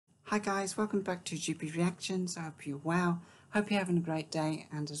Hi guys, welcome back to GP Reactions. I hope you're well. Hope you're having a great day,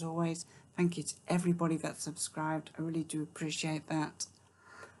 and as always, thank you to everybody that subscribed. I really do appreciate that.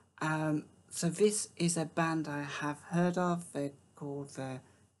 So this is a band I have heard of. They're called The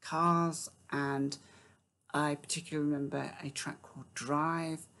Cars, and I particularly remember a track called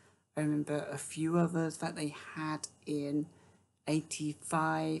Drive. I remember a few others that they had in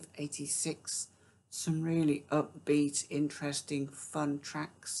 85, 86. Some really upbeat, interesting, fun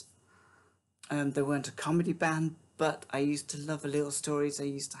tracks. They weren't a comedy band, but I used to love the little stories they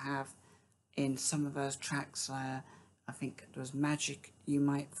used to have in some of those tracks. I think it was Magic, You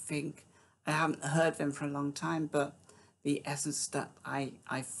Might Think. I haven't heard them for a long time, but the essence that I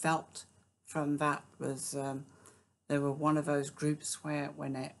felt from that was they were one of those groups where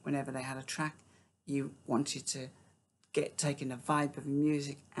whenever they had a track, you wanted to take in the vibe of the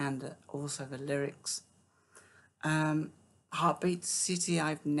music and also the lyrics. Heartbeat City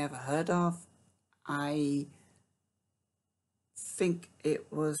I've never heard of. I think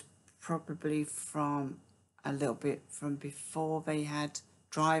it was probably from a little bit from before they had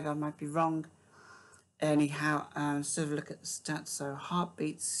Drive. I might be wrong. Anyhow, so look at the stats. So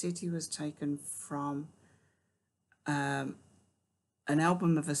Heartbeat City was taken from an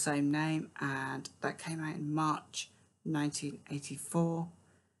album of the same name, and that came out in March 1984.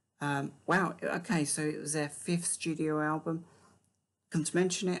 Wow, okay, so it was their 5th studio album. Come to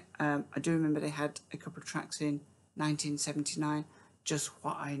mention it, I do remember they had a couple of tracks in 1979, Just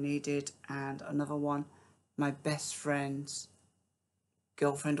What I Needed, and another one, My Best Friend's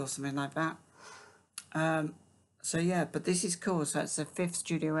Girlfriend or something like that. So yeah, but this is cool. So it's their 5th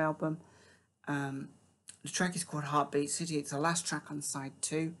studio album. The track is called Heartbeat City. It's the last track on side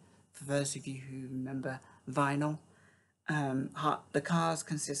 2, for those of you who remember vinyl. The Cars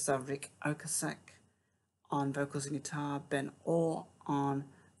consists of Rick Ocasek on vocals and guitar, Ben Orr on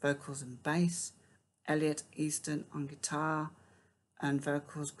vocals and bass, Elliot Easton on guitar and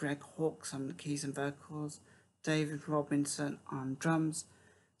vocals, Greg Hawkes on the keys and vocals, David Robinson on drums.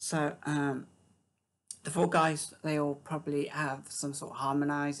 So the 4 guys, they all probably have some sort of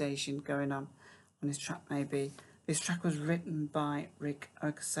harmonization going on this track maybe. This track was written by Rick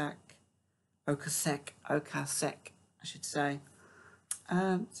Ocasek, I should say.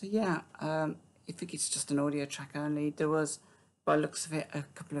 So yeah, I think it's just an audio track only. There was, by the looks of it, a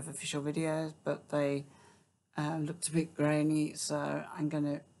couple of official videos, but they looked a bit grainy, so I'm going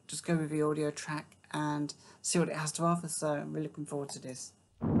to just go with the audio track and see what it has to offer, so I'm really looking forward to this.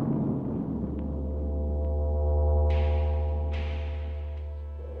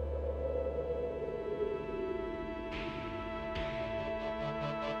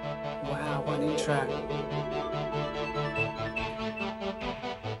 Wow, what an intro.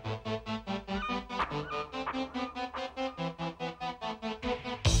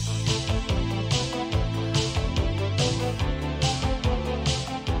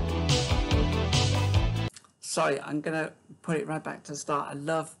 Sorry, I'm gonna put it right back to the start. I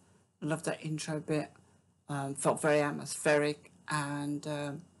love that intro bit. Felt very atmospheric, and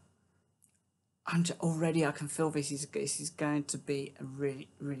already I can feel this is going to be a really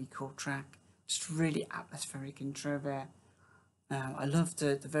cool track. Just really atmospheric intro there. I love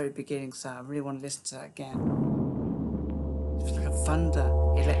the very beginning, so I really want to listen to that again. It's like a thunder,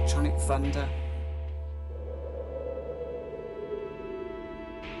 electronic thunder.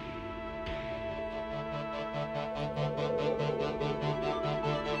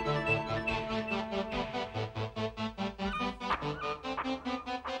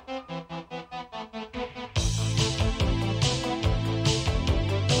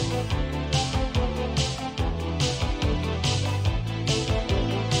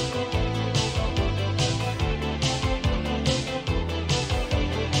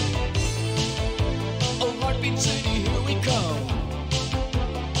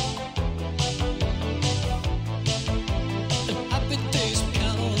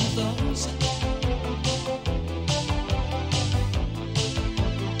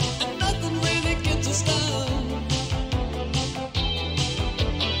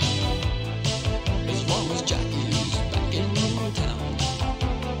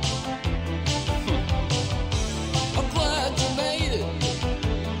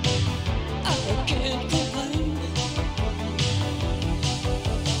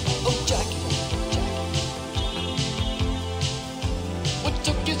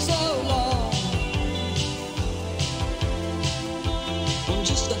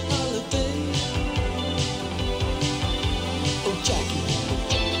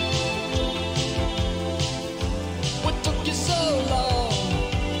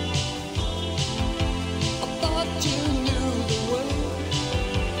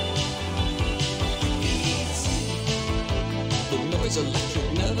 'cause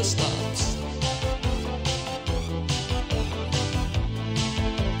electric never stops.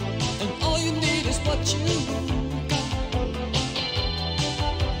 And all you need is what you got.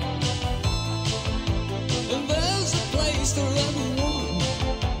 And there's a place for everyone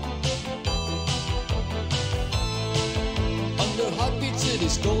under Heartbeat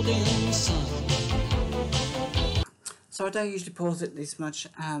City's golden sun. So I don't usually pause it this much.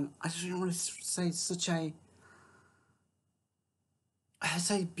 I just really want to say it's such a, I'd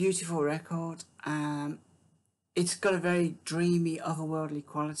say, beautiful record. It's got a very dreamy, otherworldly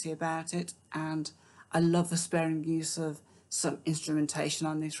quality about it, and I love the sparing use of some instrumentation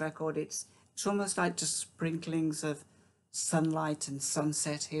on this record. It's almost like just sprinklings of sunlight and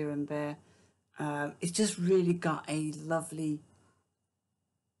sunset here and there. It's just really got a lovely.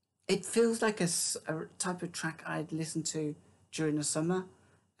 It feels like a type of track I'd listen to during the summer.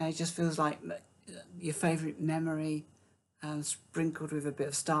 It just feels like your favourite memory, sprinkled with a bit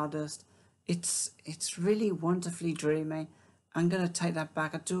of stardust. It's really wonderfully dreamy. I'm going to take that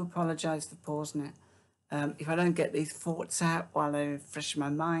back. I do apologise for pausing it. If I don't get these thoughts out while they're fresh in my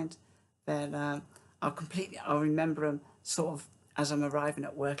mind, then I'll remember them sort of as I'm arriving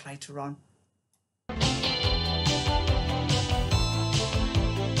at work later on.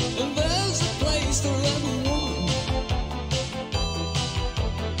 And there's a place for everyone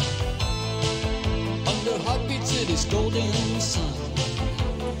under Heartbeat City's golden sun.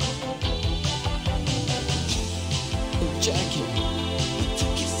 Oh, Jackie,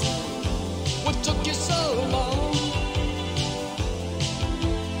 what took you so long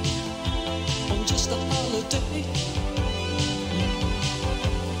on just a holiday?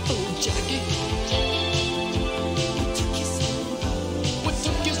 Oh, Jackie, what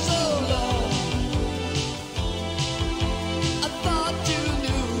took you so long? I thought you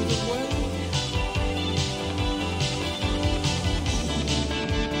knew the way.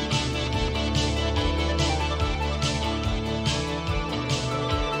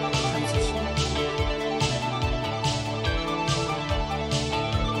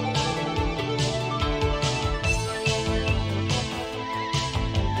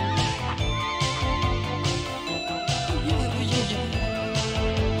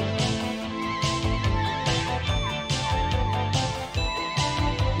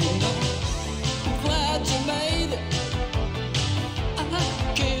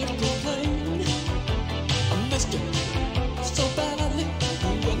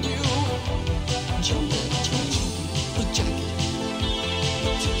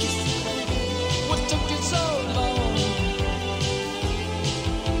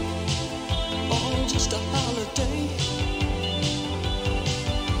 Just a holiday.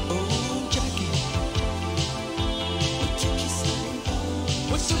 Oh, Jackie, what took you so long?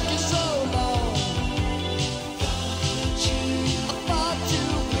 What took you so long? I thought you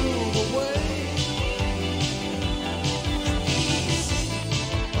blew away.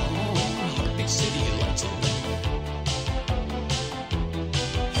 Oh, Heartbeat City lights it.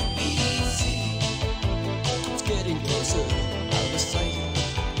 It's getting closer, out of sight.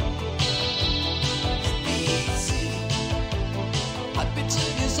 Heartbeat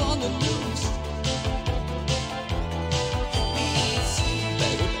City's on the loose.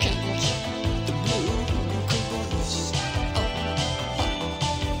 Better catch the blue caboose.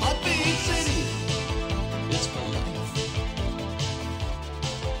 Heartbeat City, it's my life.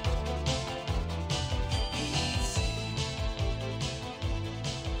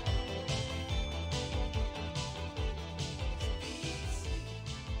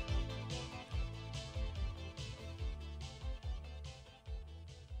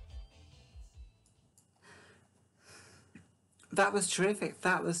 That was terrific.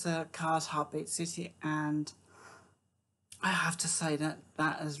 That was Cars Heartbeat City, and I have to say that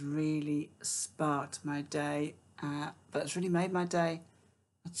has really sparked my day. That's really made my day.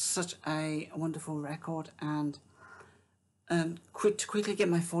 It's such a wonderful record, and to quickly get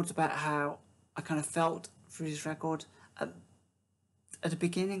my thoughts about how I kind of felt through this record. At the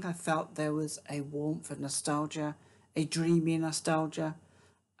beginning, I felt there was a warmth and nostalgia, a dreamy nostalgia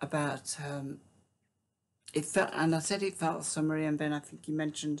about it felt, and I said it felt summery, and then I think you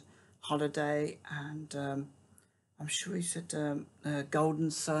mentioned holiday, and I'm sure you said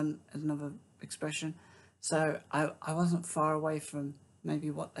golden sun as another expression. So I wasn't far away from maybe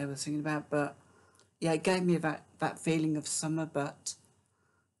what they were singing about, but yeah, it gave me that feeling of summer, but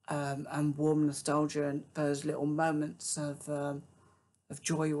and warm nostalgia, and those little moments of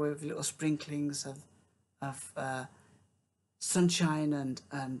joy with little sprinklings of sunshine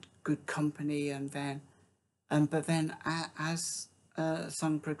and good company, and then but then as the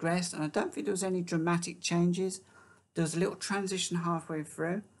song progressed, and I don't think there was any dramatic changes, There was a little transition halfway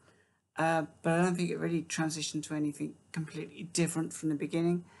through, but I don't think it really transitioned to anything completely different from the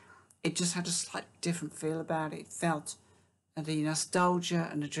beginning. It just had a slightly different feel about it. It felt the nostalgia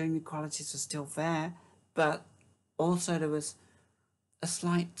and the dreamy qualities were still there, but also there was a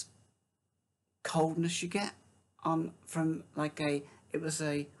slight coldness you get on from like it was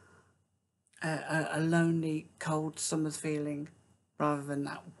a lonely cold summer's feeling rather than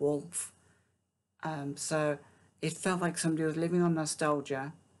that warmth. So it felt like somebody was living on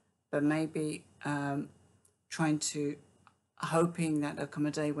nostalgia, but maybe trying to hoping that there'll come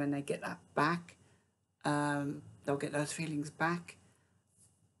a day when they get that back. They'll get those feelings back.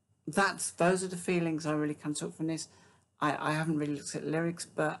 Those are the feelings I really kind of took from this. I haven't really looked at lyrics,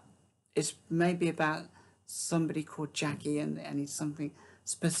 but it's maybe about somebody called Jackie and it's something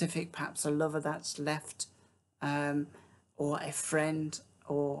specific, perhaps a lover that's left, or a friend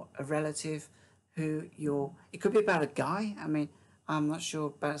or a relative who it could be about a guy. I mean, I'm not sure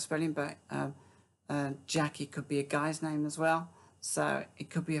about spelling, but Jackie could be a guy's name as well. So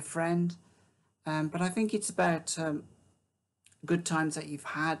it could be a friend. But I think it's about good times that you've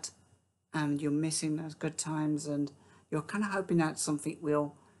had and you're missing those good times and you're kind of hoping that something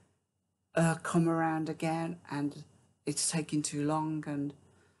will come around again and it's taking too long. And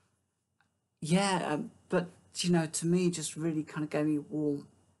yeah, but to me, just really kind of gave me warm,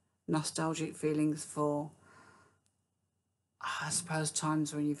 nostalgic feelings for, I suppose,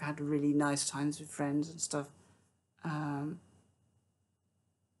 times when you've had really nice times with friends and stuff.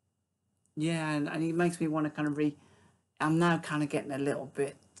 Yeah, and it makes me want to kind of I'm now kind of getting a little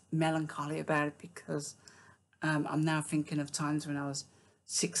bit melancholy about it because I'm now thinking of times when I was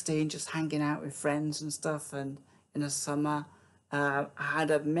 16, just hanging out with friends and stuff, and in the summer, I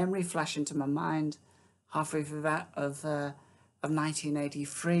had a memory flash into my mind halfway through that of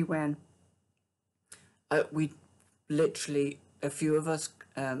 1983 when we literally a few of us,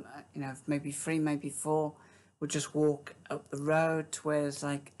 maybe three, maybe four, would just walk up the road to where there's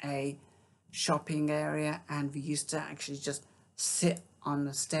like a shopping area, and we used to actually just sit on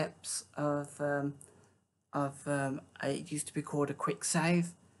the steps of it used to be called a quick save,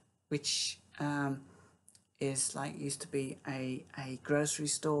 which is like used to be a grocery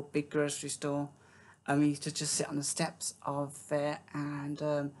store, big grocery store. We used to just sit on the steps of there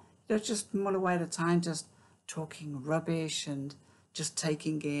and just mull away the time, just talking rubbish and just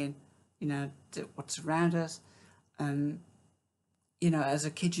taking in what's around us. As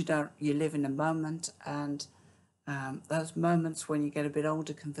a kid, you live in a moment, and those moments when you get a bit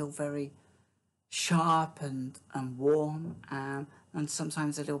older can feel very sharp and warm, and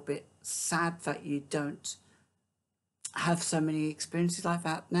sometimes a little bit sad that you don't have so many experiences like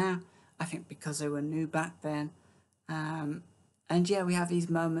that now. I think because they were new back then. And yeah, we have these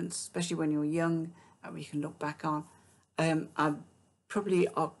moments, especially when you're young, that we can look back on. I'm probably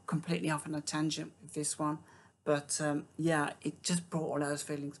completely off on a tangent with this one, but yeah, it just brought all those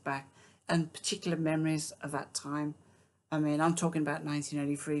feelings back and particular memories of that time. I mean, I'm talking about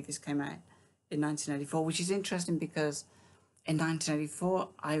 1983. This came out in 1984, which is interesting because in 1984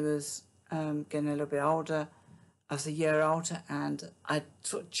 I was getting a little bit older. I was a year older, and I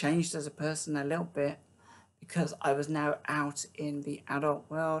sort of changed as a person a little bit because I was now out in the adult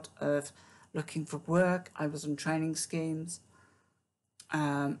world of looking for work. I was on training schemes.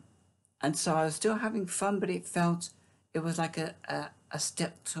 And so I was still having fun, but it was like a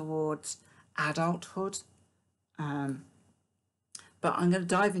step towards adulthood. But I'm going to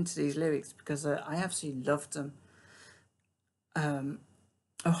dive into these lyrics because I absolutely loved them.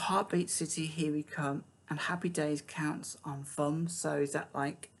 Oh, Heartbeat City, here we come, and happy days counts on thumbs. So is that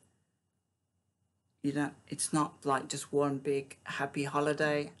like, it's not like just one big happy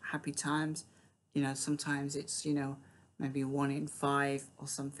holiday, happy times. Sometimes it's, maybe 1 in 5 or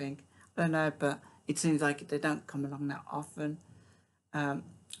something. I don't know, but it seems like they don't come along that often.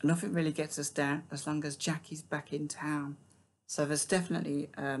 Nothing really gets us down as long as Jackie's back in town. So there's definitely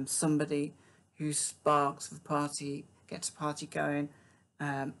somebody who sparks the party, gets a party going,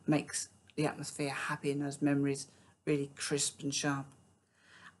 makes the atmosphere happy and those memories really crisp and sharp.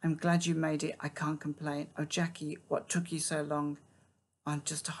 I'm glad you made it, I can't complain. Oh Jackie, what took you so long on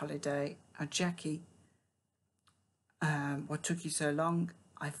just a holiday? Oh Jackie, what took you so long?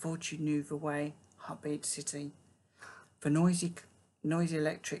 I thought you knew the way. Heartbeat City. The noisy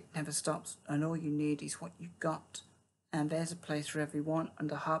electric never stops, and all you need is what you got. And there's a place for everyone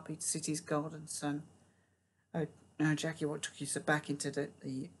under Heartbeat City's golden sun. Oh, no, Jackie, what took you so back into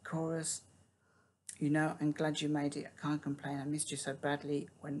the chorus? I'm glad you made it. I can't complain. I missed you so badly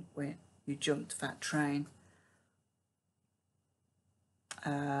when you jumped that train.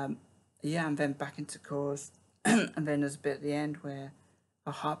 Yeah, and then back into chorus. And then there's a bit at the end where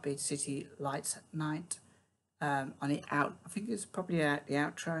a Heartbeat City lights at night. On the I think it's probably at the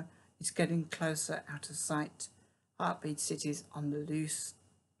outro. It's getting closer, out of sight. Heartbeat City's on the loose.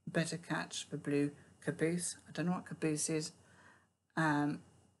 Better catch the blue caboose. I don't know what caboose is. I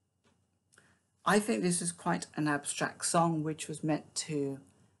think this is quite an abstract song, which was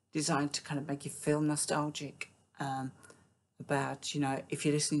designed to kind of make you feel nostalgic. About, if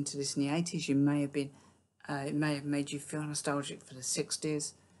you're listening to this in the 80s, you may have been, it may have made you feel nostalgic for the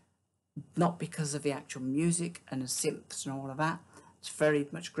 60s, not because of the actual music and the synths and all of that. It's very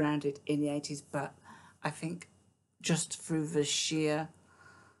much grounded in the 80s, but I think just through the sheer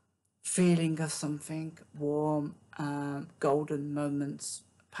feeling of something warm, golden moments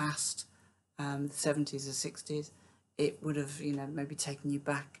past the 70s or 60s, it would have, maybe taken you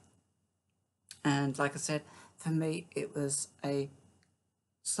back. And like I said, for me, it was a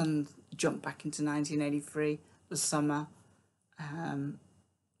sun jump back into 1983, the summer,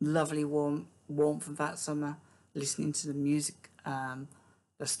 lovely warmth of that summer, listening to the music,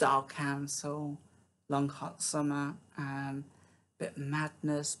 the Style Council, Long Hot Summer, bit of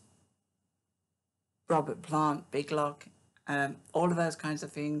Madness, Robert Plant, Big Lock, all of those kinds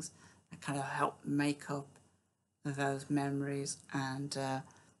of things that kind of help make up those memories. And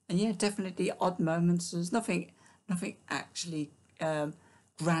yeah, definitely odd moments. There's nothing actually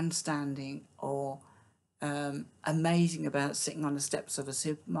grandstanding or amazing about sitting on the steps of a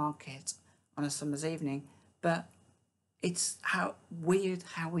supermarket on a summer's evening, but it's how we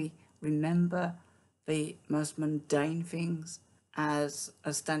remember the most mundane things as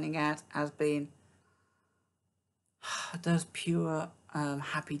standing out as being those pure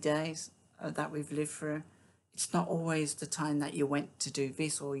happy days that we've lived through. It's not always the time that you went to do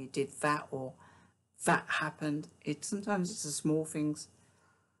this or you did that or that happened. Sometimes it's the small things.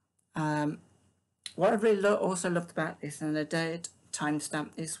 What I really also loved about this, and I did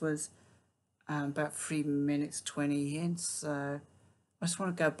timestamp this, was about 3 minutes 20 in. So I just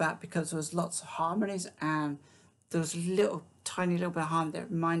want to go back because there was lots of harmonies and there was a tiny little bit of harmony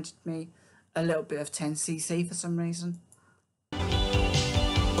that reminded me a little bit of 10cc for some reason.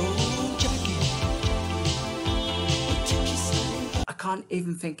 I can't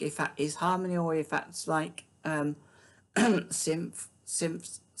even think if that is harmony or if that's like synth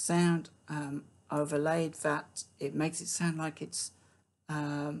sound overlaid, that it makes it sound like it's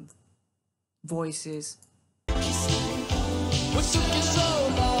voices.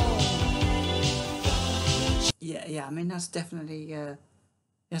 Yeah, I mean that's definitely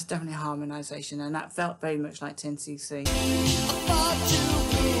harmonization, and that felt very much like 10cc.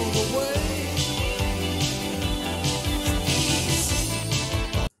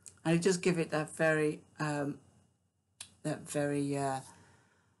 And it just give it that very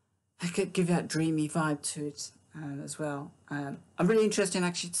I could give that dreamy vibe to it as well. I'm really interested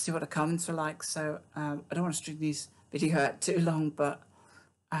actually to see what the comments are like, so I don't want to string this video out too long, but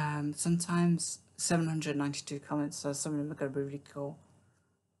sometimes 792 comments, so some of them are going to be really cool.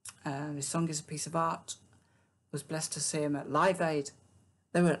 This song is a piece of art. Was blessed to see them at Live Aid.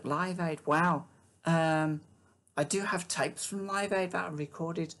 They were at Live Aid, wow. I do have tapes from Live Aid that I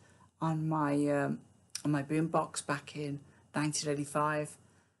recorded on my boombox back in 1985.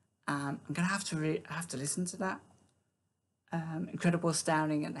 I'm gonna have to listen to that. Incredible,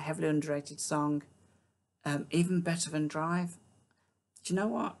 astounding, and heavily underrated song. Even better than Drive. Do you know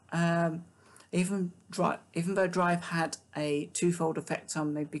what? Even though Drive had a twofold effect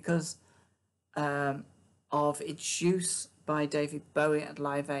on me because of its use by David Bowie at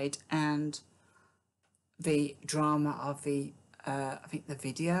Live Aid and the drama of the I think the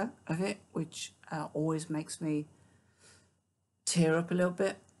video of it, which always makes me tear up a little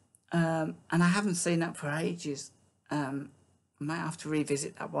bit. And I haven't seen that for ages. I might have to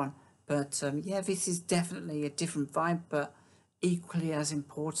revisit that one. But yeah, this is definitely a different vibe, but equally as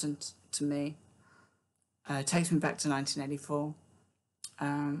important to me. It takes me back to 1984.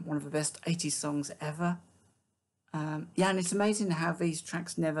 One of the best 80s songs ever. Yeah, and it's amazing how these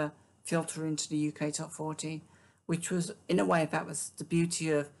tracks never filter into the UK Top 40, which was, in a way, that was the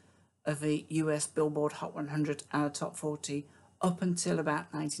beauty of the US Billboard Hot 100 and the Top 40 up until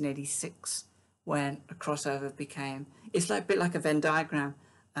about 1986, when a crossover became, it's like a bit like a Venn diagram.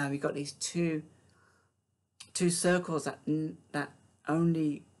 You've got these two circles that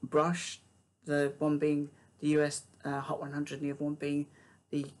only brush, the one being the US Hot 100 and the other one being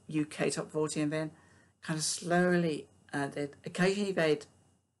the UK Top 40, and then kind of slowly, occasionally they'd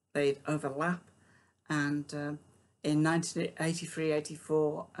overlap, and in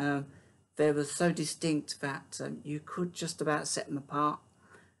 1983-84 they were so distinct that you could just about set them apart.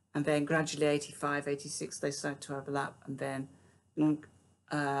 and then gradually 85, 86 they started to overlap, and then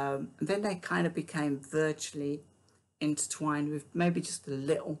they kind of became virtually intertwined with maybe just a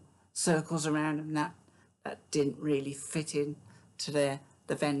little circles around them that didn't really fit in to the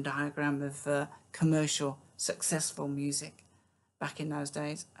Venn diagram of commercial successful music back in those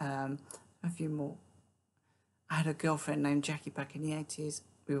days. A few more. I had a girlfriend named Jackie back in the 80s.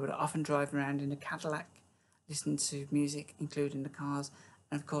 We would often drive around in a Cadillac listening to music, including the cars.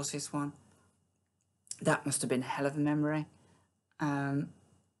 And of course this one, that must have been a hell of a memory.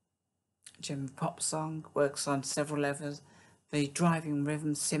 German pop song, works on several levels. The driving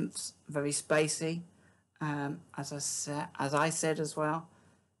rhythm synths, very spacey, as I said as well.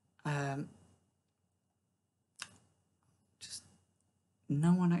 Just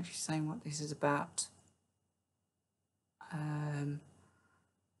no one actually saying what this is about.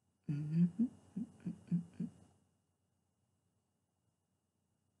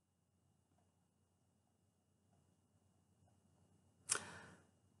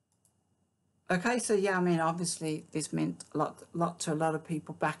 Okay, so yeah, I mean, obviously this meant a lot to a lot of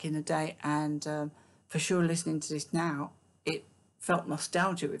people back in the day, and for sure, listening to this now, it felt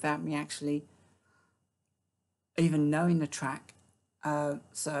nostalgic without me actually even knowing the track.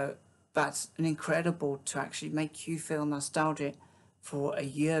 So that's an incredible to actually make you feel nostalgic for a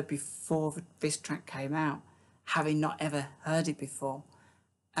year before this track came out, having not ever heard it before.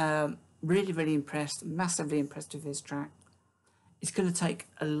 Really, really impressed, massively impressed with this track. It's going to take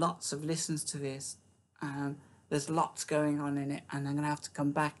lots of listens to this. There's lots going on in it, and I'm going to have to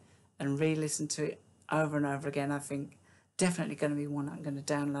come back and re-listen to it over and over again. I think definitely going to be one I'm going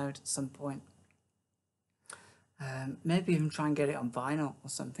to download at some point. Maybe even try and get it on vinyl or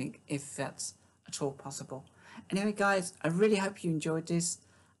something, if that's at all possible. Anyway, guys, I really hope you enjoyed this.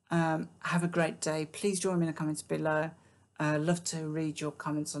 Have a great day. Please join me in the comments below. I'd love to read your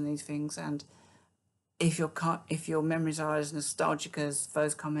comments on these things, and if your memories are as nostalgic as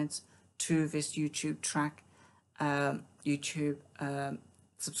those comments to this YouTube track, YouTube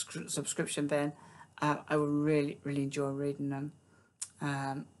subscription, then I will really, really enjoy reading them,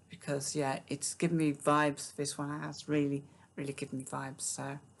 because yeah, it's given me vibes. This one has really, really given me vibes.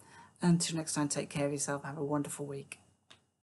 So until next time, take care of yourself. Have a wonderful week.